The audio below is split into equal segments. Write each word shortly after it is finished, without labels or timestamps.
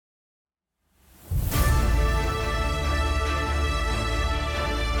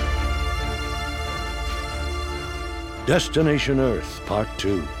Destination Earth, Part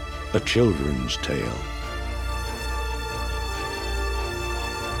 2, A Children's Tale.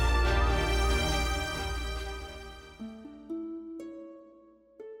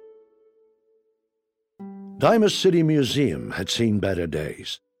 Dymas City Museum had seen better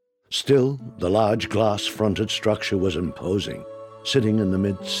days. Still, the large glass-fronted structure was imposing, sitting in the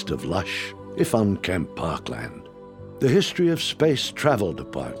midst of lush, if unkempt parkland. The History of Space Travel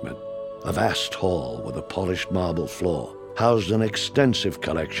Department, a vast hall with a polished marble floor, housed an extensive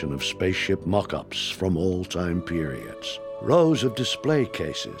collection of spaceship mock-ups from all time periods. Rows of display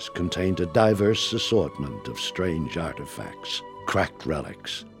cases contained a diverse assortment of strange artifacts, cracked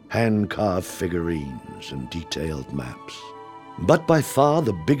relics, hand-carved figurines, and detailed maps. But by far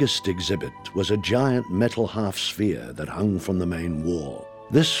the biggest exhibit was a giant metal half-sphere that hung from the main wall.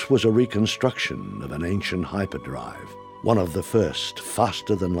 This was a reconstruction of an ancient hyperdrive, one of the first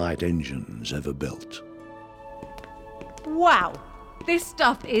faster-than-light engines ever built. Wow, this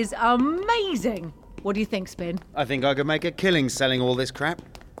stuff is amazing. What do you think, Spin? I think I could make a killing selling all this crap.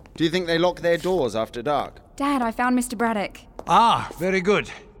 Do you think they lock their doors after dark? Dad, I found Mr. Braddock. Ah, very good.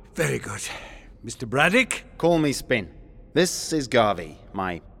 Very good. Mr. Braddock? Call me Spin. This is Garvey,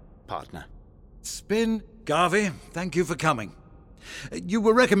 my partner. Spin, Garvey, thank you for coming. You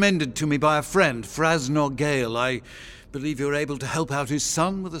were recommended to me by a friend, Frasnor Gale. I believe you're able to help out his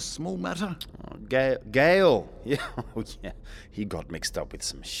son with a small matter? Oh, Gale. Yeah, yeah. He got mixed up with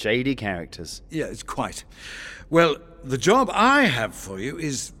some shady characters. Yes, quite. Well, the job I have for you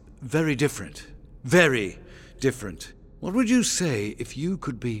is very different. Very different. What would you say if you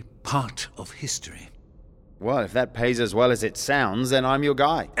could be part of history? Well, if that pays as well as it sounds, then I'm your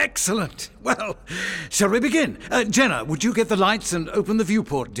guy. Excellent. Well, shall we begin? Jenna, would you get the lights and open the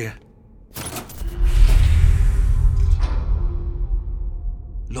viewport, dear?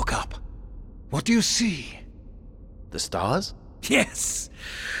 Look up. What do you see? The stars? Yes,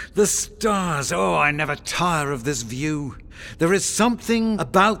 the stars. Oh, I never tire of this view. There is something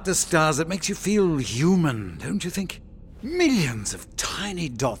about the stars that makes you feel human, don't you think? Millions of tiny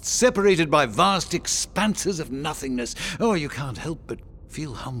dots separated by vast expanses of nothingness. Oh, you can't help but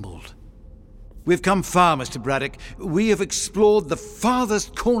feel humbled. We've come far, Mr. Braddock. We have explored the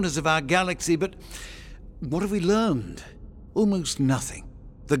farthest corners of our galaxy, but what have we learned? Almost nothing.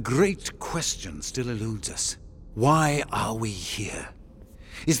 The great question still eludes us. Why are we here?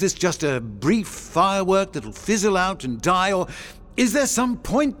 Is this just a brief firework that'll fizzle out and die, or is there some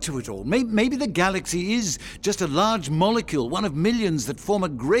point to it all? Maybe the galaxy is just a large molecule, one of millions that form a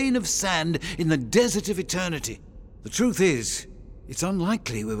grain of sand in the desert of eternity. The truth is, it's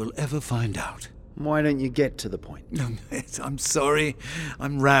unlikely we will ever find out. Why don't you get to the point? I'm sorry,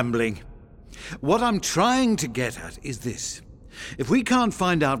 I'm rambling. What I'm trying to get at is this. If we can't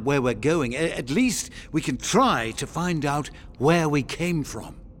find out where we're going, at least we can try to find out where we came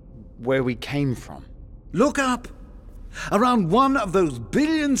from. Where we came from? Look up! Around one of those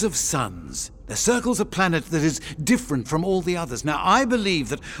billions of suns, there circles a planet that is different from all the others. Now, I believe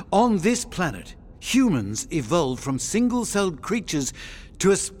that on this planet, humans evolved from single-celled creatures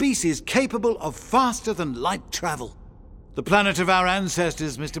to a species capable of faster-than-light travel. The planet of our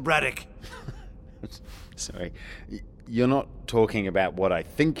ancestors, Mr. Braddock. Sorry, you're not talking about what I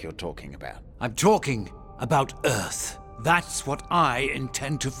think you're talking about. I'm talking about Earth. That's what I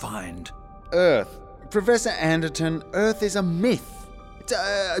intend to find. Earth? Professor Anderton, Earth is a myth. It's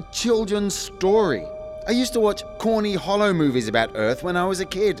a children's story. I used to watch corny Hollow movies about Earth when I was a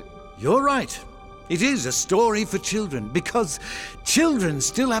kid. You're right. It is a story for children, because children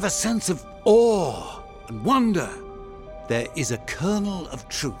still have a sense of awe and wonder. There is a kernel of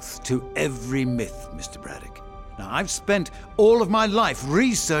truth to every myth, Mr. Braddock. Now, I've spent all of my life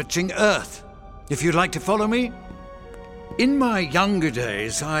researching Earth. If you'd like to follow me. In my younger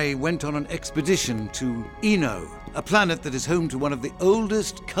days, I went on an expedition to Eno, a planet that is home to one of the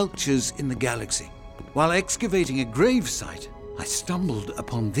oldest cultures in the galaxy. While excavating a grave site, I stumbled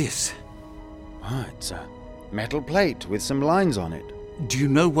upon this. Oh, it's a metal plate with some lines on it. Do you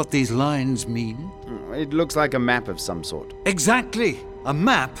know what these lines mean? It looks like a map of some sort. Exactly! A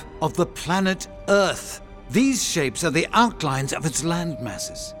map of the planet Earth. These shapes are the outlines of its land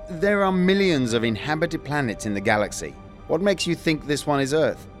masses. There are millions of inhabited planets in the galaxy. What makes you think this one is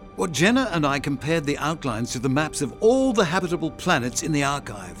Earth? Well, Jenna and I compared the outlines to the maps of all the habitable planets in the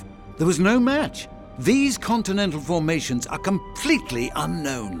archive. There was no match. These continental formations are completely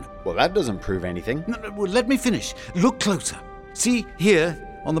unknown. Well, that doesn't prove anything. No, well, let me finish. Look closer. See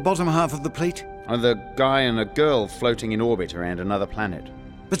here, on the bottom half of the plate? The guy and a girl floating in orbit around another planet.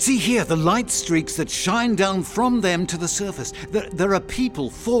 But see here, the light streaks that shine down from them to the surface. There are people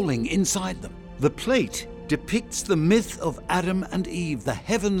falling inside them. The plate depicts the myth of Adam and Eve, the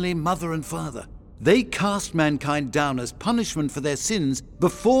heavenly mother and father. They cast mankind down as punishment for their sins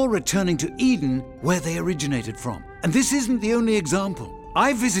before returning to Eden, where they originated from. And this isn't the only example.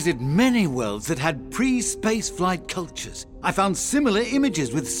 I visited many worlds that had pre-space flight cultures. I found similar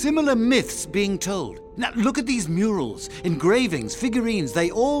images with similar myths being told. Now look at these murals, engravings, figurines. They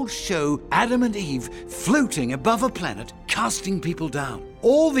all show Adam and Eve floating above a planet, casting people down.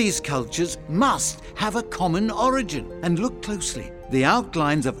 All these cultures must have a common origin. And look closely. The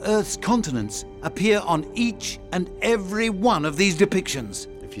outlines of Earth's continents appear on each and every one of these depictions.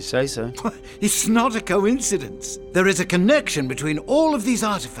 If you say so. It's not a coincidence. There is a connection between all of these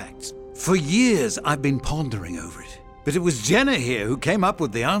artifacts. For years, I've been pondering over it. But it was Jenna here who came up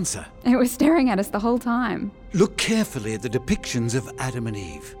with the answer. It was staring at us the whole time. Look carefully at the depictions of Adam and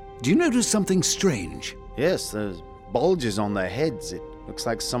Eve. Do you notice something strange? Yes, there's bulges on their heads. It looks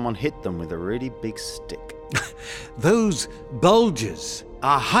like someone hit them with a really big stick. Those bulges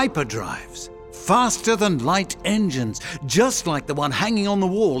are hyperdrives. Faster than light engines, just like the one hanging on the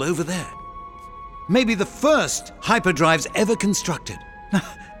wall over there. Maybe the first hyperdrives ever constructed.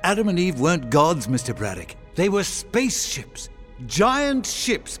 Adam and Eve weren't gods, Mr. Braddock. They were spaceships. Giant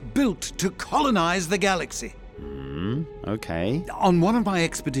ships built to colonize the galaxy. Okay. On one of my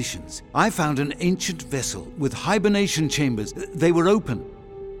expeditions, I found an ancient vessel with hibernation chambers. They were open.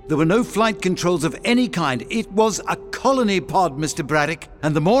 There were no flight controls of any kind. It was a colony pod, Mr. Braddock.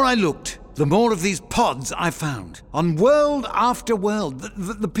 And the more I looked, the more of these pods I found. On world after world,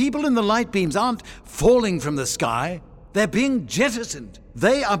 the people in the light beams aren't falling from the sky. They're being jettisoned.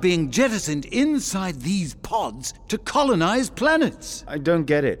 They are being jettisoned inside these pods to colonize planets. I don't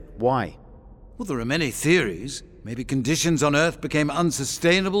get it. Why? Well, there are many theories. Maybe conditions on Earth became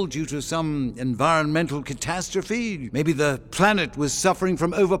unsustainable due to some environmental catastrophe. Maybe the planet was suffering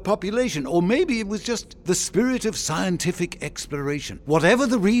from overpopulation. Or maybe it was just the spirit of scientific exploration. Whatever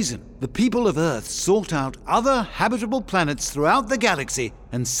the reason, the people of Earth sought out other habitable planets throughout the galaxy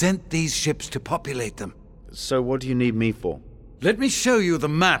and sent these ships to populate them. So what do you need me for? Let me show you the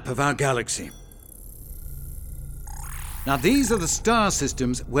map of our galaxy. Now, these are the star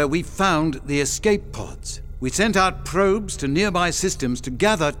systems where we found the escape pods. We sent out probes to nearby systems to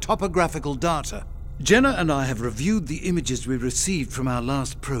gather topographical data. Jenna and I have reviewed the images we received from our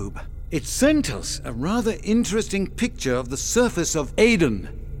last probe. It sent us a rather interesting picture of the surface of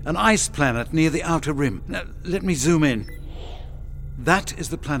Aden, an ice planet near the outer rim. Now, let me zoom in. That is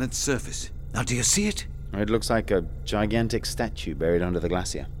the planet's surface. Now, do you see it? It looks like a gigantic statue buried under the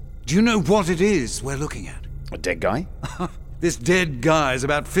glacier. Do you know what it is we're looking at? A dead guy? This dead guy is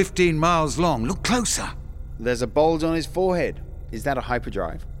about 15 miles long. Look closer. There's a bulge on his forehead. Is that a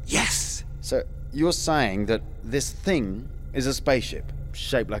hyperdrive? Yes. So you're saying that this thing is a spaceship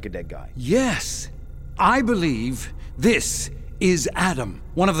shaped like a dead guy? Yes. I believe this is Adam,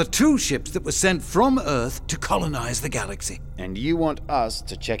 one of the two ships that was sent from Earth to colonize the galaxy. And you want us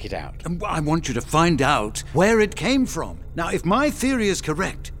to check it out? And I want you to find out where it came from. Now, if my theory is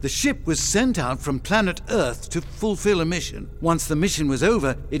correct, the ship was sent out from planet Earth to fulfill a mission. Once the mission was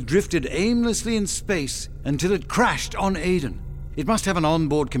over, it drifted aimlessly in space until it crashed on Aden. It must have an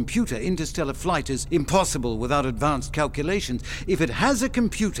onboard computer. Interstellar flight is impossible without advanced calculations. If it has a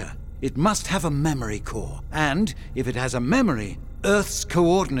computer, it must have a memory core. And if it has a memory, Earth's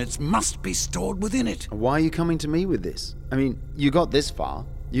coordinates must be stored within it. Why are you coming to me with this? I mean, you got this far.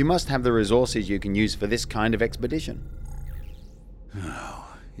 You must have the resources you can use for this kind of expedition.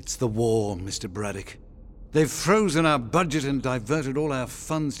 Oh, it's the war, Mr. Braddock. They've frozen our budget and diverted all our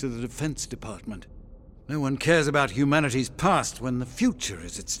funds to the Defense Department. No one cares about humanity's past when the future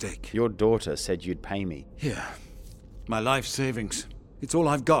is at stake. Your daughter said you'd pay me. Here, my life savings. It's all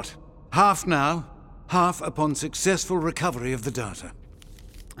I've got. Half now, half upon successful recovery of the data.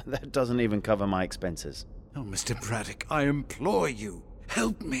 That doesn't even cover my expenses. Oh, Mr. Braddock, I implore you,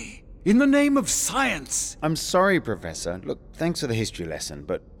 help me. In the name of science. I'm sorry, Professor. Look, thanks for the history lesson,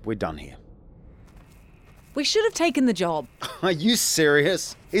 but we're done here. We should have taken the job. Are you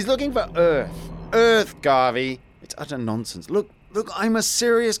serious? He's looking for Earth. Earth, Garvey. It's utter nonsense. Look, I'm a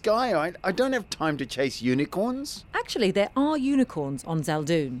serious guy. I don't have time to chase unicorns. Actually, there are unicorns on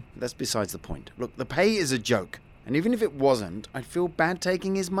Zaldoon. That's besides the point. Look, the pay is a joke. And even if it wasn't, I'd feel bad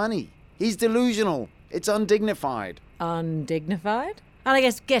taking his money. He's delusional. It's undignified. Undignified? And I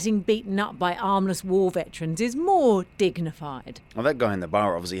guess getting beaten up by armless war veterans is more dignified. Well, that guy in the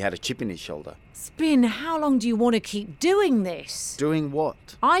bar obviously had a chip in his shoulder. Spin, how long do you want to keep doing this? Doing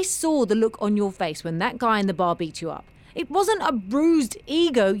what? I saw the look on your face when that guy in the bar beat you up. It wasn't a bruised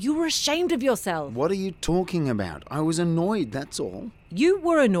ego. You were ashamed of yourself. What are you talking about? I was annoyed, that's all. You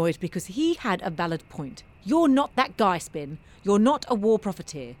were annoyed because he had a valid point. You're not that guy, Spin. You're not a war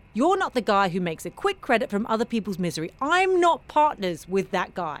profiteer. You're not the guy who makes a quick credit from other people's misery. I'm not partners with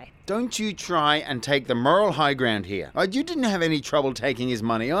that guy. Don't you try and take the moral high ground here. You didn't have any trouble taking his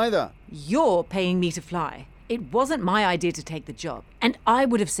money either. You're paying me to fly. It wasn't my idea to take the job, and I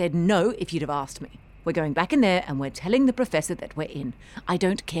would have said no if you'd have asked me. We're going back in there and we're telling the professor that we're in. I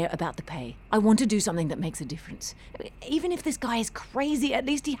don't care about the pay. I want to do something that makes a difference. Even if this guy is crazy, at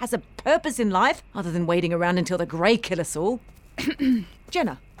least he has a purpose in life, other than waiting around until the Grey kill us all.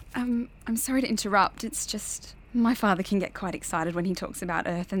 Jenna. I'm sorry to interrupt. It's just my father can get quite excited when he talks about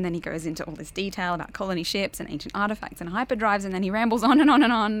Earth, and then he goes into all this detail about colony ships and ancient artifacts and hyperdrives, and then he rambles on and on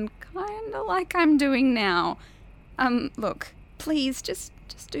and on, kind of like I'm doing now. Look, please, just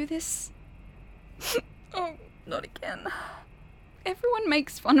do this. Oh, not again. Everyone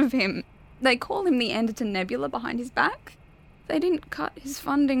makes fun of him. They call him the Anderton Nebula behind his back. They didn't cut his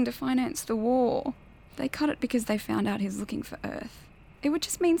funding to finance the war. They cut it because they found out he was looking for Earth. It would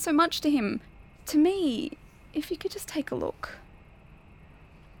just mean so much to him. To me, if you could just take a look.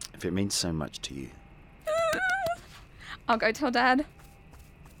 If it means so much to you. I'll go tell Dad.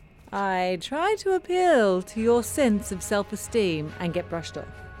 I try to appeal to your sense of self-esteem and get brushed off.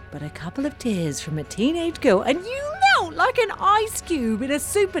 But a couple of tears from a teenage girl and you melt like an ice cube in a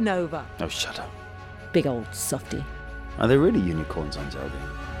supernova. Oh, shut up. Big old softy. Are there really unicorns on Zelda?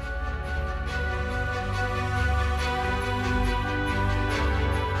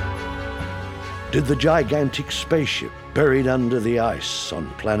 Did the gigantic spaceship buried under the ice on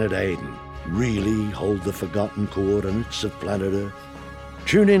planet Aiden really hold the forgotten coordinates of planet Earth?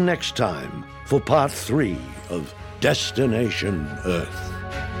 Tune in next time for part 3 of Destination Earth.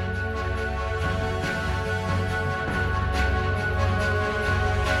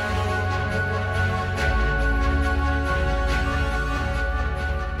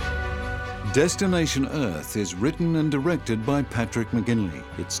 Destination Earth is written and directed by Patrick McGinley.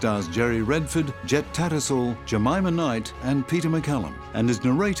 It stars Jerry Redford, Jet Tattersall, Jemima Knight, and Peter McCallum, and is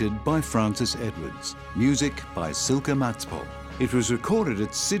narrated by Francis Edwards. Music by Silke Matspol. It was recorded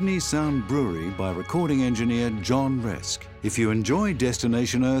at Sydney Sound Brewery by recording engineer John Resk. If you enjoy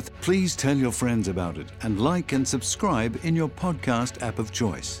Destination Earth, please tell your friends about it and like and subscribe in your podcast app of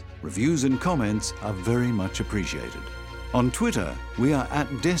choice. Reviews and comments are very much appreciated. On Twitter, we are at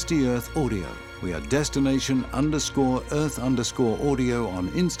DestiEarthAudio. We are destination_Earth_audio on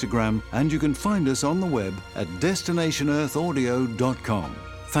Instagram, and you can find us on the web at destinationearthaudio.com.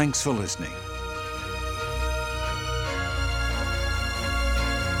 Thanks for listening.